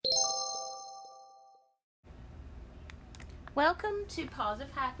Welcome to Paws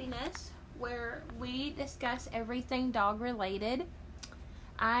of Happiness, where we discuss everything dog related.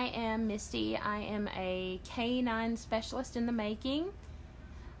 I am Misty. I am a canine specialist in the making.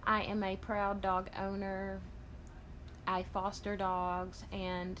 I am a proud dog owner. I foster dogs,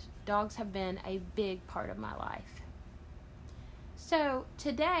 and dogs have been a big part of my life. So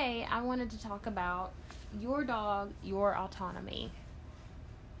today I wanted to talk about your dog, your autonomy.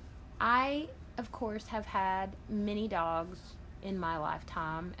 I, of course, have had many dogs in my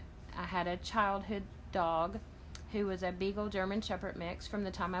lifetime. I had a childhood dog who was a Beagle German Shepherd mix from the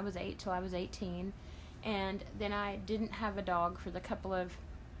time I was 8 till I was 18. And then I didn't have a dog for the couple of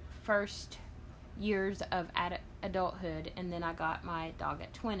first years of adulthood, and then I got my dog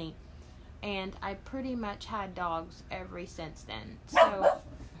at 20. And I pretty much had dogs ever since then. So,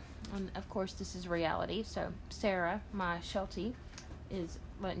 and of course, this is reality. So Sarah, my Sheltie, is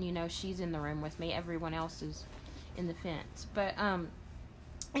letting you know she's in the room with me. Everyone else is in the fence. But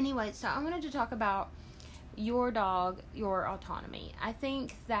anyway, so I wanted to talk about your dog, your autonomy. I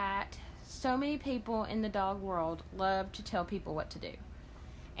think that so many people in the dog world love to tell people what to do.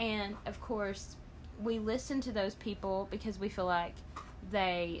 And of course, we listen to those people because we feel like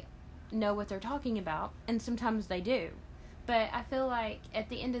they know what they're talking about, and sometimes they do. But I feel like at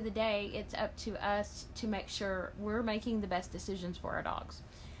the end of the day, it's up to us to make sure we're making the best decisions for our dogs.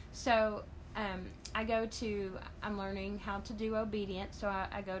 So I'm learning how to do obedience. So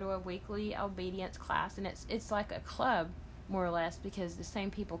I go to a weekly obedience class, and it's like a club, more or less, because the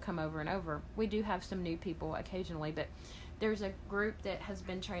same people come over and over. We do have some new people occasionally, but there's a group that has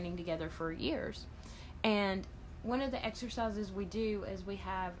been training together for years. And one of the exercises we do is we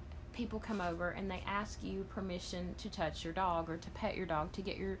have people come over and they ask you permission to touch your dog or to pet your dog, to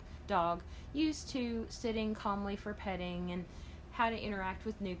get your dog used to sitting calmly for petting and how to interact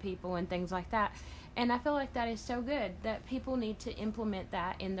with new people and things like that. And I feel like that is so good that people need to implement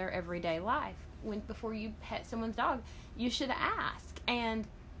that in their everyday life. Before you pet someone's dog, you should ask. And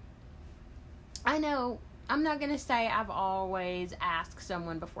I know I'm not going to say I've always asked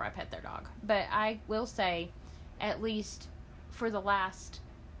someone before I pet their dog, but I will say at least for the last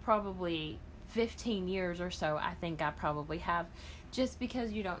probably 15 years or so, I think I probably have, just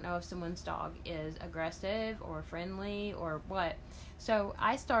because you don't know if someone's dog is aggressive or friendly or what. So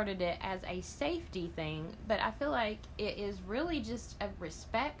I started it as a safety thing, but I feel like it is really just a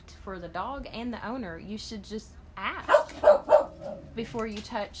respect for the dog and the owner. You should just ask before you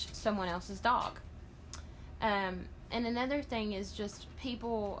touch someone else's dog. And another thing is just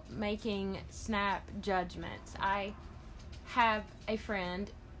people making snap judgments. I have a friend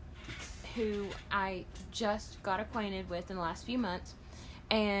who I just got acquainted with in the last few months,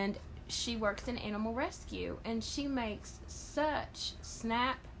 and she works in animal rescue, and she makes such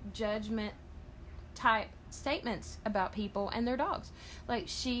snap judgment type statements about people and their dogs. Like,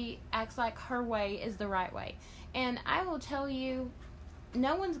 she acts like her way is the right way. And I will tell you,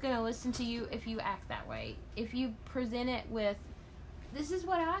 no one's going to listen to you if you act that way. If you present it with, this is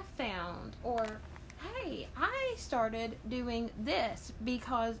what I found, or hey, I started doing this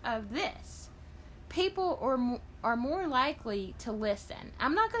because of this, people are more likely to listen.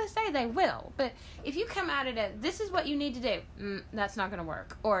 I'm not going to say they will, but if you come at it as, this is what you need to do, that's not going to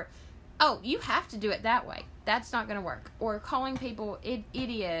work. Or, oh, you have to do it that way, that's not going to work. Or calling people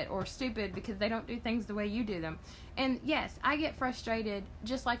idiot or stupid because they don't do things the way you do them. And yes, I get frustrated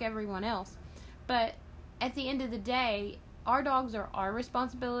just like everyone else, but at the end of the day, our dogs are our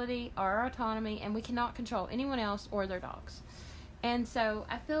responsibility, our autonomy, and we cannot control anyone else or their dogs. And so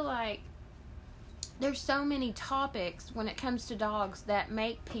I feel like there's so many topics when it comes to dogs that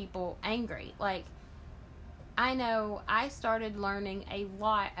make people angry. Like, I know I started learning a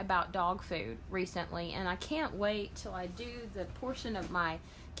lot about dog food recently, and I can't wait till I do the portion of my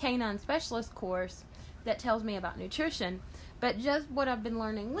canine specialist course that tells me about nutrition. But just what I've been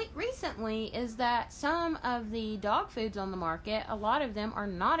learning recently is that some of the dog foods on the market, a lot of them are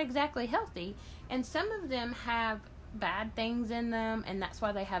not exactly healthy, and some of them have bad things in them, and that's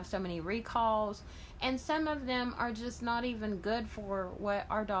why they have so many recalls, and some of them are just not even good for what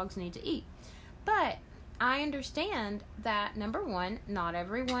our dogs need to eat. But I understand that, number one, not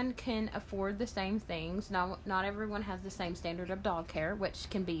everyone can afford the same things. Not everyone has the same standard of dog care, which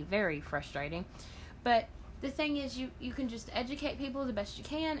can be very frustrating. But the thing is, you can just educate people the best you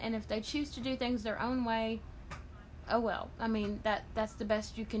can, and if they choose to do things their own way, oh well. I mean, that's the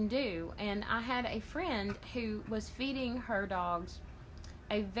best you can do. And I had a friend who was feeding her dogs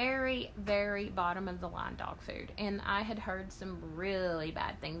a very, very bottom of the line dog food, and I had heard some really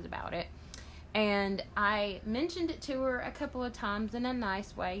bad things about it. And I mentioned it to her a couple of times in a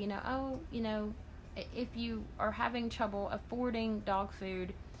nice way, if you are having trouble affording dog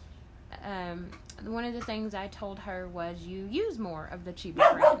food, one of the things I told her was you use more of the cheaper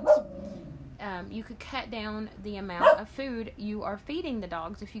brands. You could cut down the amount of food you are feeding the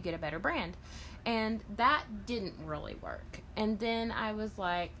dogs if you get a better brand. And that didn't really work. And then I was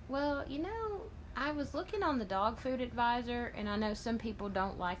like, well, I was looking on the Dog Food Advisor, and I know some people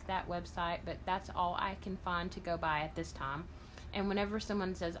don't like that website, but that's all I can find to go by at this time. And whenever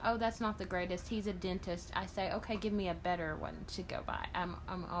someone says, oh, that's not the greatest, he's a dentist, I say, okay, give me a better one to go by.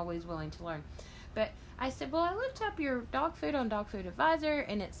 I'm always willing to learn. But I said, well, I looked up your dog food on Dog Food Advisor,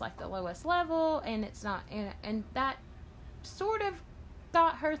 and it's like the lowest level, and it's not, and that sort of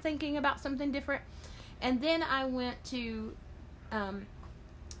got her thinking about something different. And then I went to the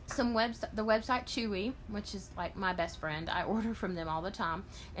website Chewy, which is like my best friend. I order from them all the time,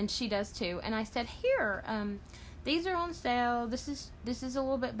 and she does too. And I said, here, these are on sale. This is a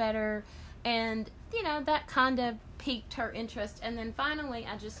little bit better. And, that kind of piqued her interest. And then finally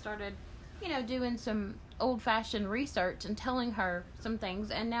I just started, doing some old-fashioned research and telling her some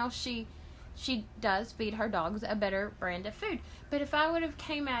things. And now she does feed her dogs a better brand of food. But if I would have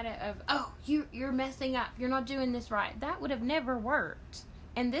came at it of, oh, you're messing up, you're not doing this right, that would have never worked.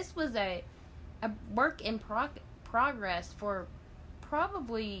 And this was a work in progress for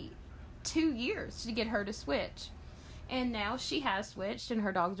probably 2 years to get her to switch. And now she has switched, and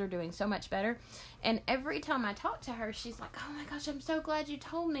her dogs are doing so much better. And every time I talk to her, she's like, oh my gosh, I'm so glad you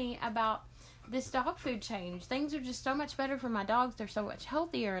told me about this dog food change. Things are just so much better for my dogs. They're so much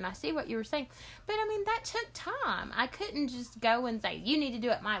healthier, and I see what you were saying. But, that took time. I couldn't just go and say, you need to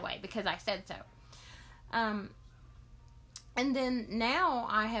do it my way because I said so. And then now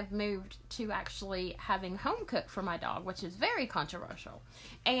I have moved to actually having home cooked for my dog, which is very controversial.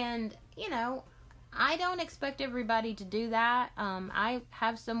 And, I don't expect everybody to do that. I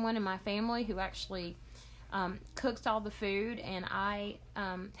have someone in my family who actually cooks all the food, and I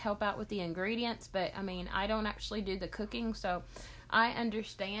help out with the ingredients, but I don't actually do the cooking, so I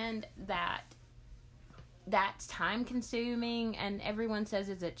understand that that's time consuming. And everyone says,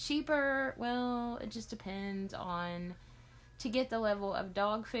 is it cheaper? Well, it just depends on, to get the level of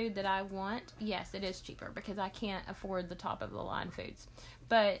dog food that I want, yes, it is cheaper because I can't afford the top of the line foods.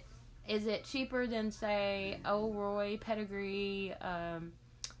 But is it cheaper than, say, Roy, Pedigree,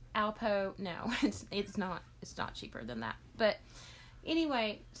 Alpo? No, it's not. It's not cheaper than that. But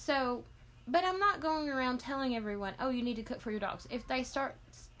anyway, but I'm not going around telling everyone, oh, you need to cook for your dogs. If they start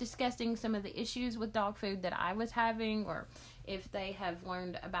discussing some of the issues with dog food that I was having, or if they have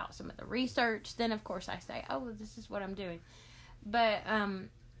learned about some of the research, then of course I say, oh, this is what I'm doing. But,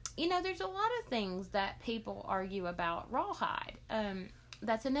 there's a lot of things that people argue about rawhide.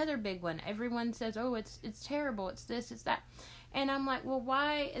 That's another big one. Everyone says, oh, it's terrible, it's this, it's that. And I'm like, well,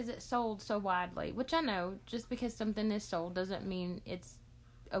 why is it sold so widely? Which I know, just because something is sold doesn't mean it's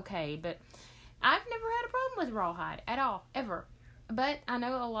okay. But I've never had a problem with rawhide at all, ever. But I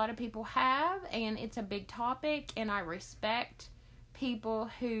know a lot of people have, and it's a big topic, and I respect people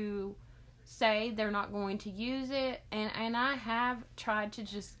who say they're not going to use it, and I have tried to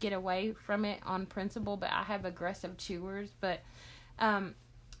just get away from it on principle, but I have aggressive chewers. But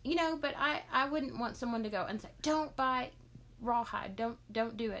but I wouldn't want someone to go and say, don't buy rawhide,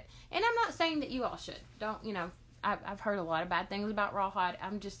 don't do it. And I'm not saying that you all should. Don't, I've heard a lot of bad things about rawhide.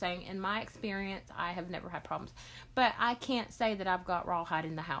 I'm just saying, in my experience, I have never had problems. But I can't say that I've got rawhide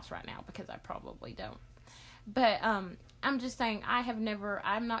in the house right now, because I probably don't. But I'm just saying,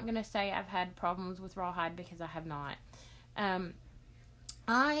 I'm not going to say I've had problems with rawhide, because I have not.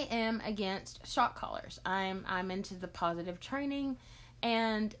 I am against shock collars. I'm into the positive training,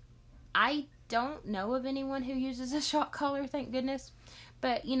 and I don't know of anyone who uses a shock collar, thank goodness.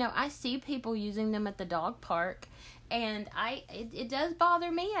 But, I see people using them at the dog park, and it does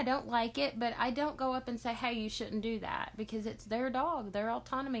bother me. I don't like it, but I don't go up and say, hey, you shouldn't do that, because it's their dog, their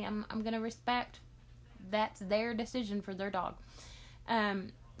autonomy. I'm going to respect that's their decision for their dog.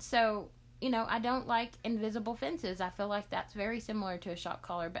 So, I don't like invisible fences. I feel like that's very similar to a shock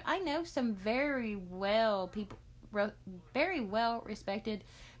collar, but I know some very well respected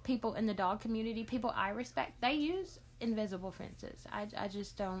people in the dog community, people I respect, they use invisible fences. I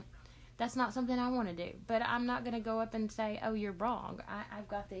just don't, that's not something I want to do. But I'm not going to go up and say, oh, you're wrong. I've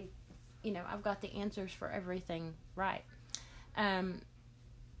got the answers for everything right.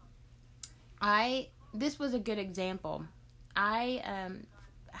 This was a good example. I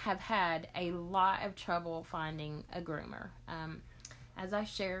have had a lot of trouble finding a groomer. As I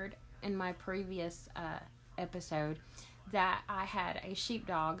shared in my previous episode, that I had a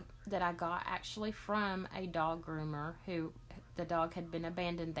sheepdog that I got actually from a dog groomer, who the dog had been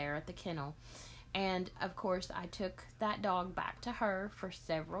abandoned there at the kennel. And of course, I took that dog back to her for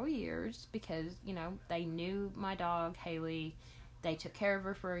several years because, they knew my dog, Haley. They took care of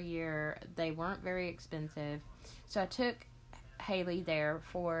her for a year. They weren't very expensive. So I took Haley there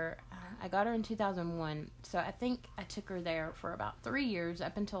I got her in 2001. So I think I took her there for about 3 years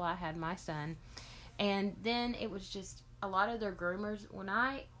up until I had my son. And then it was just a lot of their groomers.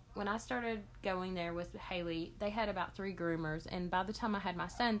 When I started going there with Haley, they had about 3 groomers, and by the time I had my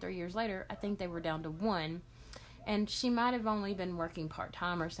son 3 years later, I think they were down to 1, and she might have only been working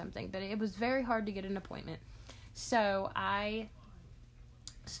part-time or something, but it was very hard to get an appointment. So I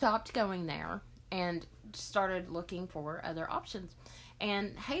stopped going there and started looking for other options.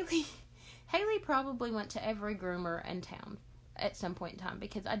 And Haley probably went to every groomer in town at some point in time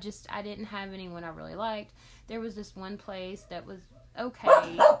because I didn't have anyone I really liked. There was this one place that was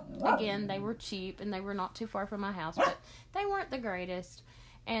okay. Again, they were cheap and they were not too far from my house, but they weren't the greatest.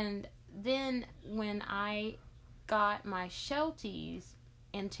 And then when I got my Shelties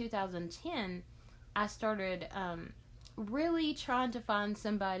in 2010, I started really trying to find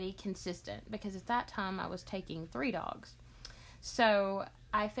somebody consistent because at that time I was taking 3 dogs. So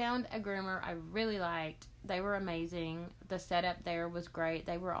I found a groomer I really liked. They were amazing. The setup there was great.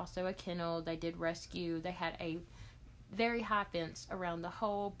 They were also a kennel. They did rescue. They had a very high fence around the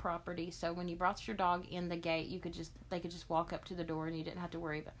whole property. So when you brought your dog in the gate, they could just walk up to the door and you didn't have to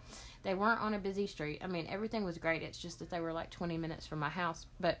worry about it. They weren't on a busy street. I mean, everything was great. It's just that they were like 20 minutes from my house.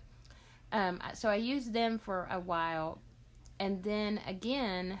 But so I used them for a while. And then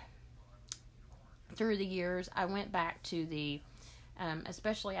again, through the years, I went back to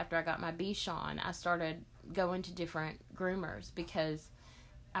especially after I got my Bichon, I started going to different groomers because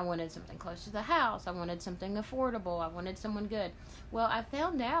I wanted something close to the house. I wanted something affordable. I wanted someone good. Well, I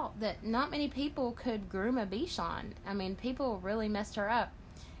found out that not many people could groom a Bichon. I mean, people really messed her up.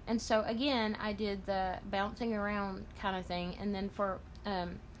 And so, again, I did the bouncing around kind of thing. And then for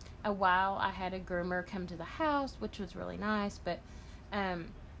a while, I had a groomer come to the house, which was really nice. But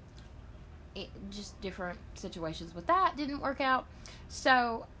just different situations with that didn't work out.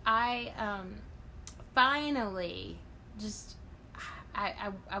 So I finally just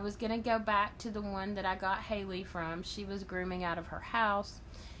I was gonna go back to the one that I got Haley from. She was grooming out of her house,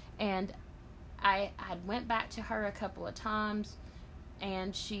 and I went back to her a couple of times,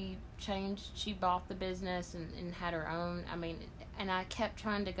 and she bought the business and had her own. I mean, and I kept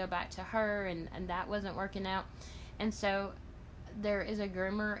trying to go back to her, and that wasn't working out. And so there is a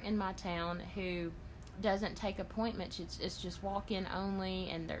groomer in my town who doesn't take appointments. It's just walk-in only,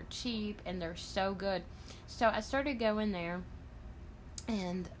 and they're cheap, and they're so good. So I started going there,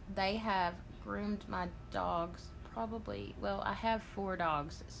 and they have groomed my dogs I have 4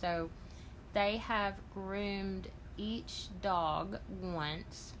 dogs. So they have groomed each dog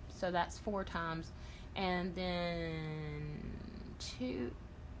once. So that's 4 times. And then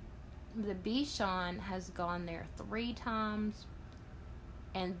the Bichon has gone there 3 times.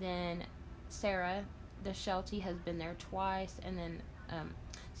 And then Sarah, the Sheltie, has been there twice. And then,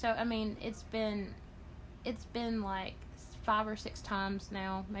 so I mean, it's been like 5 or 6 times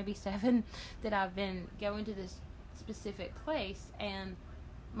now, maybe 7, that I've been going to this specific place. And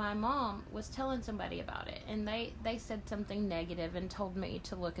my mom was telling somebody about it, and they said something negative and told me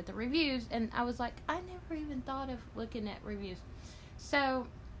to look at the reviews. And I was like, I never even thought of looking at reviews. So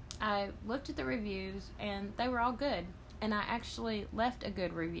I looked at the reviews, and they were all good. And I actually left a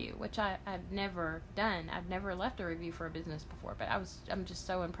good review, which I've never done. I've never left a review for a business before, but I'm just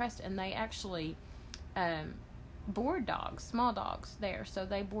so impressed. And they actually board dogs, small dogs there. So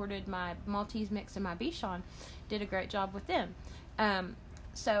they boarded my Maltese mix and my Bichon, did a great job with them.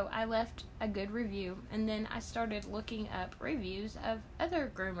 So I left a good review, and then I started looking up reviews of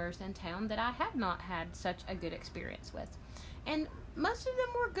other groomers in town that I have not had such a good experience with. And most of them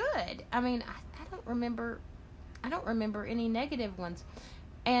were good. I mean, I don't remember any negative ones.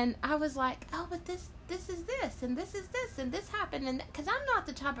 And I was like, oh, but this is this, and this is this, and this happened. And because I'm not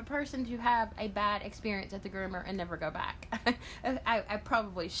the type of person to have a bad experience at the groomer and never go back. I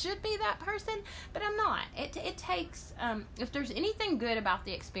probably should be that person, but I'm not. It takes, if there's anything good about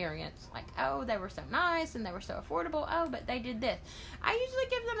the experience, like, oh, they were so nice and they were so affordable, oh, but they did this, I usually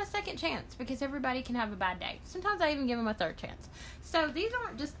give them a second chance, because everybody can have a bad day. Sometimes I even give them a third chance. So these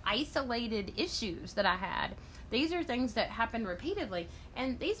aren't just isolated issues that I had. These are things that happened repeatedly,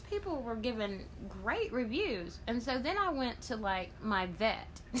 and these people were given great reviews. And so then I went to, like, my vet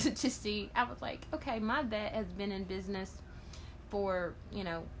to see. I was like, okay, my vet has been in business for,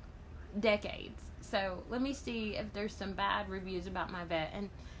 decades. So let me see if there's some bad reviews about my vet.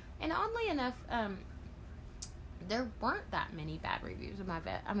 And oddly enough, there weren't that many bad reviews of my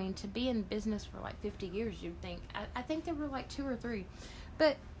vet. I mean, to be in business for like 50 years, you'd think, I think there were like 2 or 3.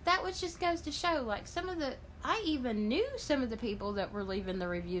 But that was just goes to show, like, I even knew some of the people that were leaving the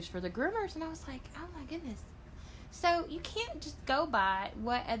reviews for the groomers, and I was like, oh my goodness. So you can't just go by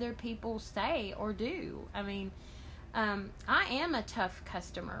what other people say or do. I mean, I am a tough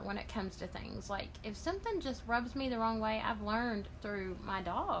customer when it comes to things. Like, if something just rubs me the wrong way, I've learned through my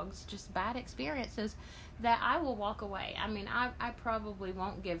dogs, just bad experiences, that I will walk away. I mean, I probably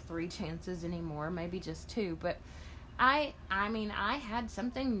won't give 3 chances anymore, maybe just 2, but I mean, I had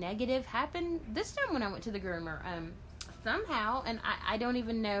something negative happen this time when I went to the groomer. Somehow, and I don't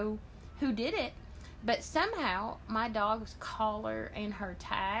even know who did it, but somehow my dog's collar and her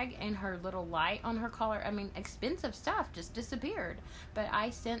tag and her little light on her collar, I mean, expensive stuff, just disappeared. But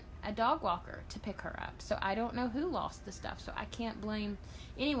I sent a dog walker to pick her up. So I don't know who lost the stuff. So I can't blame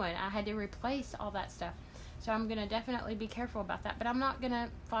anyone. I had to replace all that stuff. So I'm going to definitely be careful about that. But I'm not going to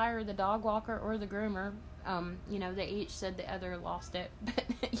fire the dog walker or the groomer. You know, they each said the other lost it.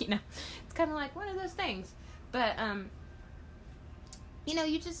 But, you know, it's kind of like one of those things. But, you know,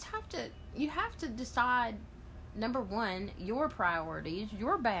 you have to decide, number one, your priorities,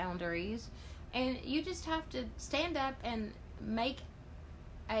 your boundaries, and you just have to stand up and make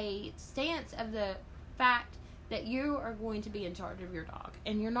a stance of the fact that you are going to be in charge of your dog,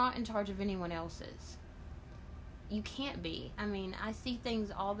 and you're not in charge of anyone else's. You can't be. I mean, I see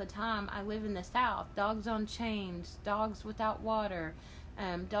things all the time. I live in the South. Dogs on chains, dogs without water,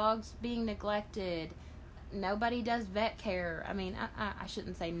 dogs being neglected. Nobody does vet care. I mean, I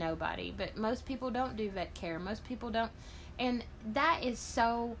shouldn't say nobody, but most people don't do vet care. Most people don't. And that is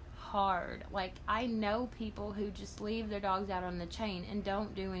so hard. Like, I know people who just leave their dogs out on the chain and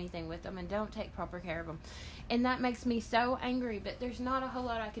don't do anything with them and don't take proper care of them. And that makes me so angry, but there's not a whole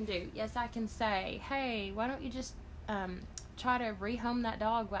lot I can do. Yes, I can say, hey, why don't you just try to rehome that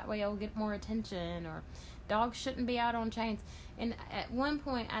dog? That way it'll get more attention. Or dogs shouldn't be out on chains. And at one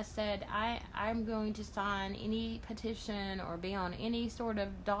point I said, I'm going to sign any petition or be on any sort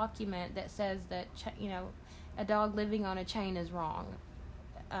of document that says that, you know, a dog living on a chain is wrong.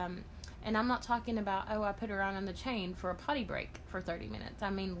 And I'm not talking about, I put her on the chain for a potty break for 30 minutes. I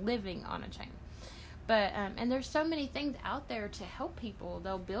mean, living on a chain. But, and there's so many things out there to help people.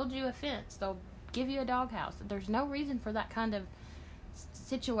 They'll build you a fence. They'll give you a doghouse. There's no reason for that kind of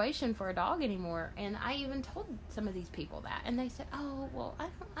situation for a dog anymore. And I even told some of these people that, and they said, oh, well,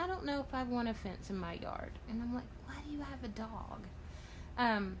 I don't know if I want a fence in my yard. And I'm like, why do you have a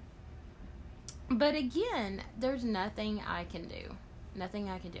dog? But again, there's nothing I can do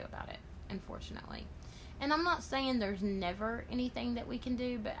about it, unfortunately. And I'm not saying there's never anything that we can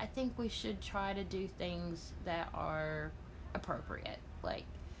do, but I think we should try to do things that are appropriate. Like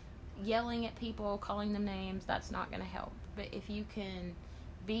yelling at people, calling them names, that's not going to help. But if you can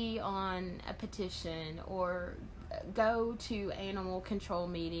be on a petition or go to animal control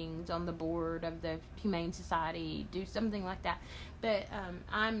meetings on the board of the Humane Society, do something like that. But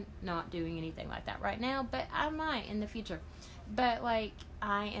I'm not doing anything like that right now, but I might in the future. But like,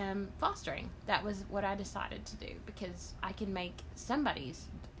 I am fostering. That was what I decided to do, because I can make somebody's,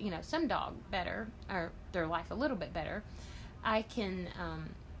 you know, some dog better, or their life a little bit better. I can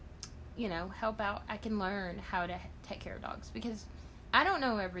you know, help out. I can learn how to take care of dogs, because I don't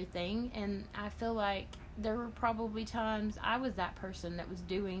know everything, and I feel like there were probably times I was that person that was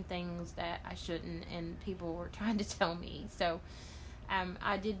doing things that I shouldn't, and people were trying to tell me. So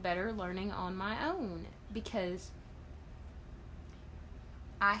I did better learning on my own, because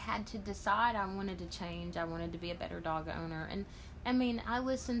I had to decide I wanted to change. I wanted to be a better dog owner. And I mean, I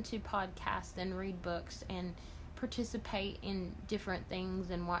listen to podcasts and read books and participate in different things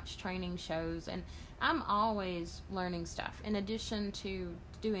and watch training shows, and I'm always learning stuff in addition to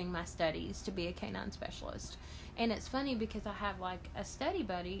doing my studies to be a canine specialist. And it's funny because I have like a study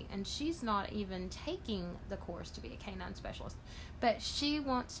buddy, and she's not even taking the course to be a canine specialist, but she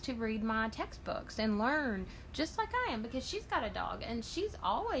wants to read my textbooks and learn just like I am, because she's got a dog, and she's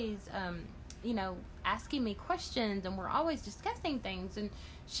always you know, asking me questions, and we're always discussing things, and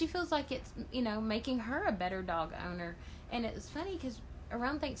she feels like it's, you know, making her a better dog owner. And it was funny because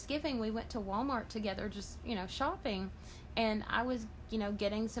around Thanksgiving we went to Walmart together, just, you know, shopping, and I was, you know,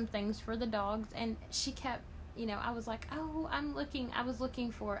 getting some things for the dogs, and she kept, you know, I was like, oh, I was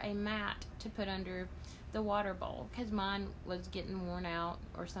looking for a mat to put under the water bowl, because mine was getting worn out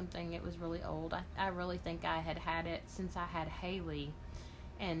or something. It was really old. I really think I had it since I had Haley.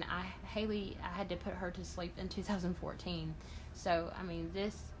 And I had to put her to sleep in 2014. So, I mean,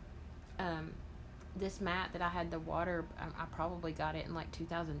 this mat that I had the water, I probably got it in like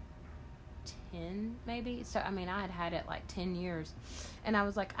 2000, 10 maybe. So, I mean, I had it like 10 years. And I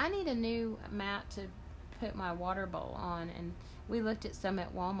was like, I need a new mat to put my water bowl on. And we looked at some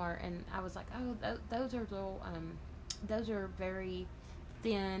at Walmart, and I was like, oh, those are little, those are very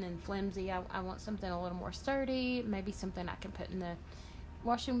thin and flimsy. I want something a little more sturdy, maybe something I can put in the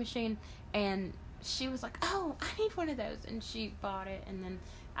washing machine. And she was like, oh, I need one of those. And she bought it. And then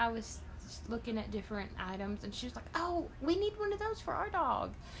I was looking at different items, and she was like, oh, we need one of those for our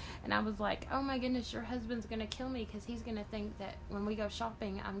dog. And I was like, oh my goodness, your husband's gonna kill me, because he's gonna think that when we go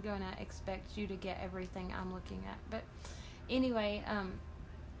shopping, I'm gonna expect you to get everything I'm looking at. But anyway,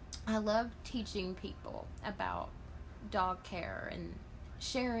 I love teaching people about dog care and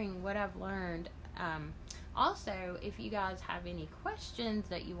sharing what I've learned. Also, if you guys have any questions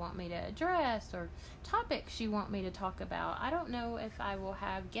that you want me to address, or topics you want me to talk about, I don't know if I will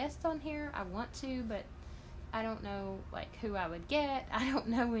have guests on here. I want to, but I don't know, like, who I would get. I don't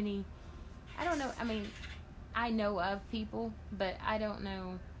know, I mean, I know of people, but I don't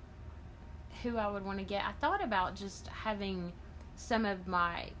know who I would want to get. I thought about just having some of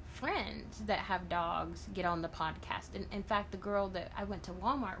my friends that have dogs get on the podcast. And in fact, the girl that I went to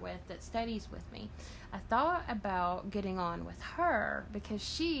Walmart with that studies with me, I thought about getting on with her, because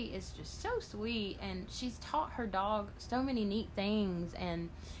she is just so sweet, and she's taught her dog so many neat things. And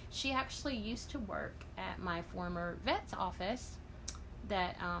she actually used to work at my former vet's office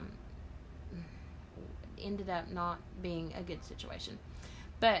that ended up not being a good situation.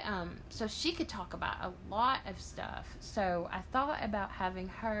 But, so she could talk about a lot of stuff. So I thought about having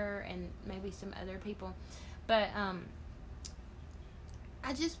her and maybe some other people. But,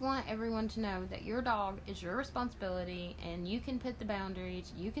 I just want everyone to know that your dog is your responsibility, and you can put the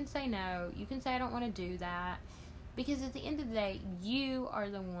boundaries. You can say no. You can say, I don't want to do that. Because at the end of the day, you are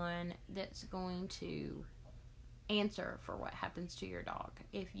the one that's going to answer for what happens to your dog.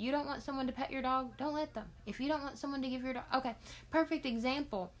 If you don't want someone to pet your dog, don't let them. If you don't want someone to give your dog, okay, perfect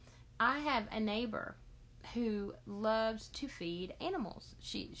example. I have a neighbor who loves to feed animals.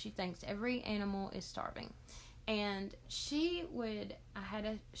 She thinks every animal is starving. And I had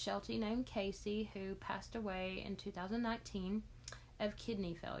a Sheltie named Casey who passed away in 2019 of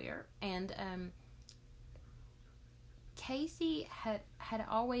kidney failure. And Casey had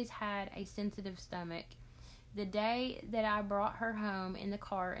always had a sensitive stomach. The day that I brought her home in the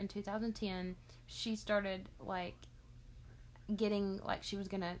car in 2010, she started, like, getting, like, she was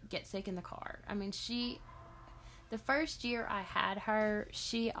going to get sick in the car. I mean, the first year I had her,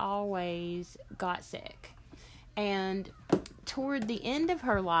 she always got sick. And toward the end of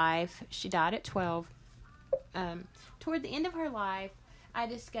her life, she died at 12. Toward the end of her life, I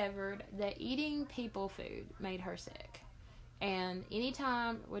discovered that eating people food made her sick. And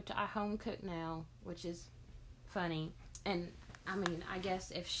anytime, which I home cook now, which is funny, and I mean, I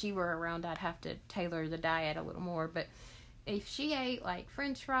guess if she were around, I'd have to tailor the diet a little more, but if she ate like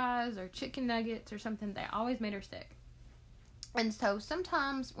french fries or chicken nuggets or something, they always made her sick. And so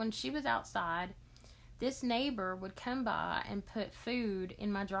sometimes when she was outside, this neighbor would come by and put food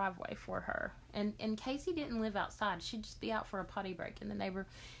in my driveway for her. And Casey didn't live outside. She'd just be out for a potty break in the neighbor.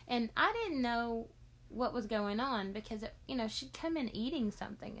 And I didn't know what was going on, because, she'd come in eating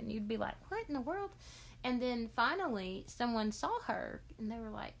something, and you'd be like, what in the world? And then finally someone saw her, and they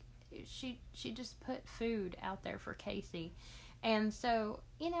were like, she just put food out there for Casey. And so,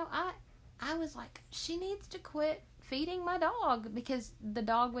 I was like, she needs to quit feeding my dog, because the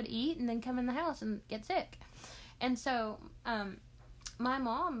dog would eat and then come in the house and get sick. And so my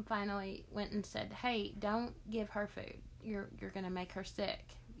mom finally went and said, hey, don't give her food. You're going to make her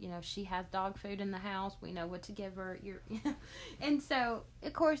sick. She has dog food in the house. We know what to give her. And so,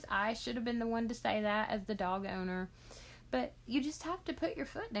 of course, I should have been the one to say that as the dog owner. But you just have to put your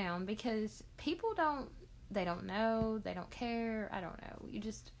foot down, because people don't know. They don't care. I don't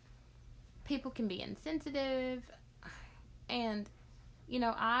know. People can be insensitive. And,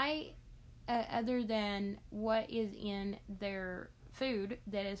 other than what is in their food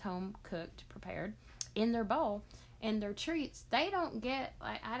that is home cooked, prepared, in their bowl, and their treats, they don't get,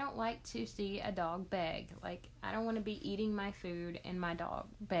 like, I don't like to see a dog beg. Like, I don't want to be eating my food and my dog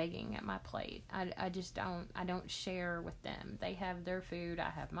begging at my plate. I just don't. I don't share with them. They have their food. I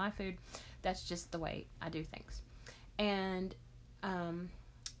have my food. That's just the way I do things. And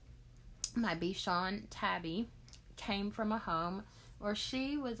my Bichon, Tabby, came from a home where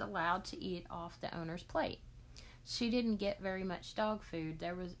she was allowed to eat off the owner's plate. She didn't get very much dog food.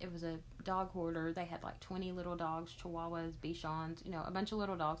 It was a dog hoarder. They had like 20 little dogs, Chihuahuas, Bichons, a bunch of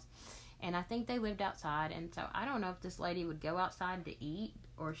little dogs. And I think they lived outside. And so I don't know if this lady would go outside to eat,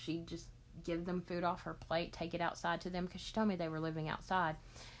 or she'd just give them food off her plate, take it outside to them, because she told me they were living outside.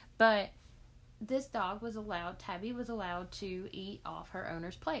 But this dog was allowed, Tabby was allowed to eat off her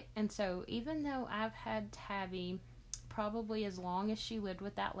owner's plate. And so even though I've had Tabby probably as long as she lived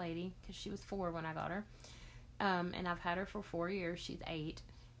with that lady, because she was 4 when I got her, and I've had her for 4 years, she's 8,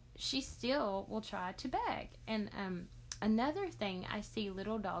 she still will try to beg. And another thing I see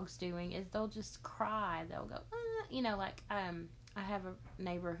little dogs doing is they'll just cry. They'll go, like I have a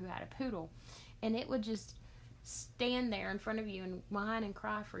neighbor who had a poodle, and it would just stand there in front of you and whine and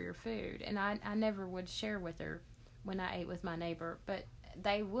cry for your food. And I never would share with her when I ate with my neighbor, but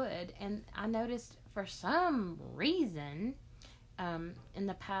they would. And I noticed for some reason, in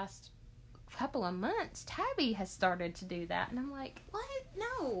the past couple of months, Tabby has started to do that. And I'm like, what?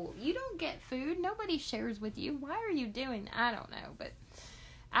 No, you don't get food. Nobody shares with you. Why are you doing that? I don't know, but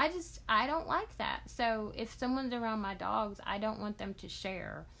I don't like that. So if someone's around my dogs, I don't want them to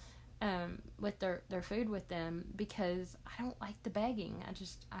share with their food with them, because I don't like the begging.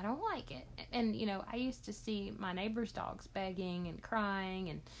 I don't like it. And, I used to see my neighbor's dogs begging and crying,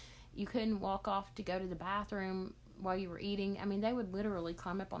 and you couldn't walk off to go to the bathroom while you were eating. I mean, they would literally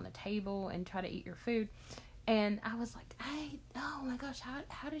climb up on the table and try to eat your food. And I was like, oh my gosh,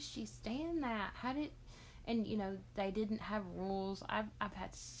 how does she stand that? And they didn't have rules. I've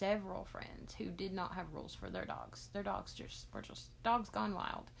had several friends who did not have rules for their dogs. Their dogs were just dogs gone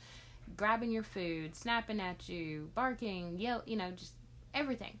wild, grabbing your food, snapping at you, barking, just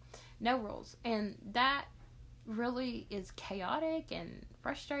everything. No rules. And that really is chaotic and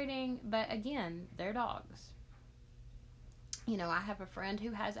frustrating. But again, they're dogs. I have a friend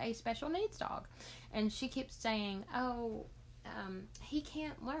who has a special needs dog, and she keeps saying, he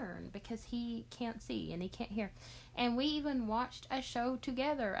can't learn because he can't see and he can't hear. And we even watched a show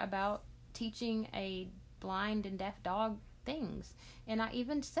together about teaching a blind and deaf dog things. And I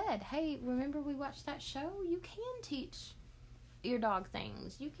even said, hey, remember we watched that show? You can teach your dog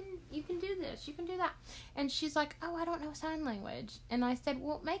things. You can do this. You can do that. And she's like, oh, I don't know sign language. And I said,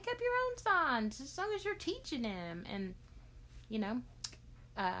 well, make up your own signs as long as you're teaching him. And,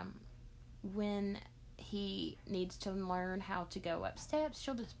 when he needs to learn how to go up steps,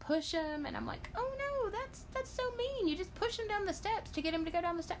 she'll just push him. And I'm like, oh no, that's so mean. You just push him down the steps to get him to go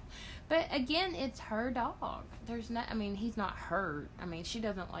down the steps. But again, it's her dog. He's not hurt. She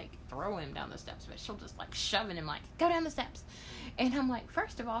doesn't throw him down the steps, but she'll just shoving him go down the steps. And I'm like,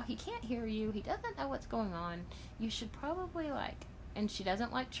 first of all, he can't hear you. He doesn't know what's going on. You should probably and she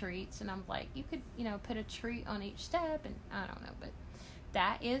doesn't like treats. And I'm like, you could, put a treat on each step. And I don't know, but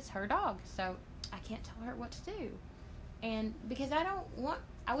that is her dog. So I can't tell her what to do. And because I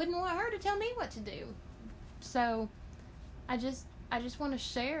wouldn't want her to tell me what to do. So I just want to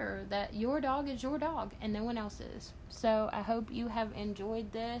share that your dog is your dog and no one else's. So I hope you have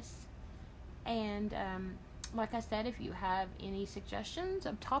enjoyed this. And like I said, if you have any suggestions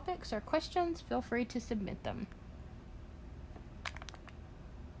of topics or questions, feel free to submit them.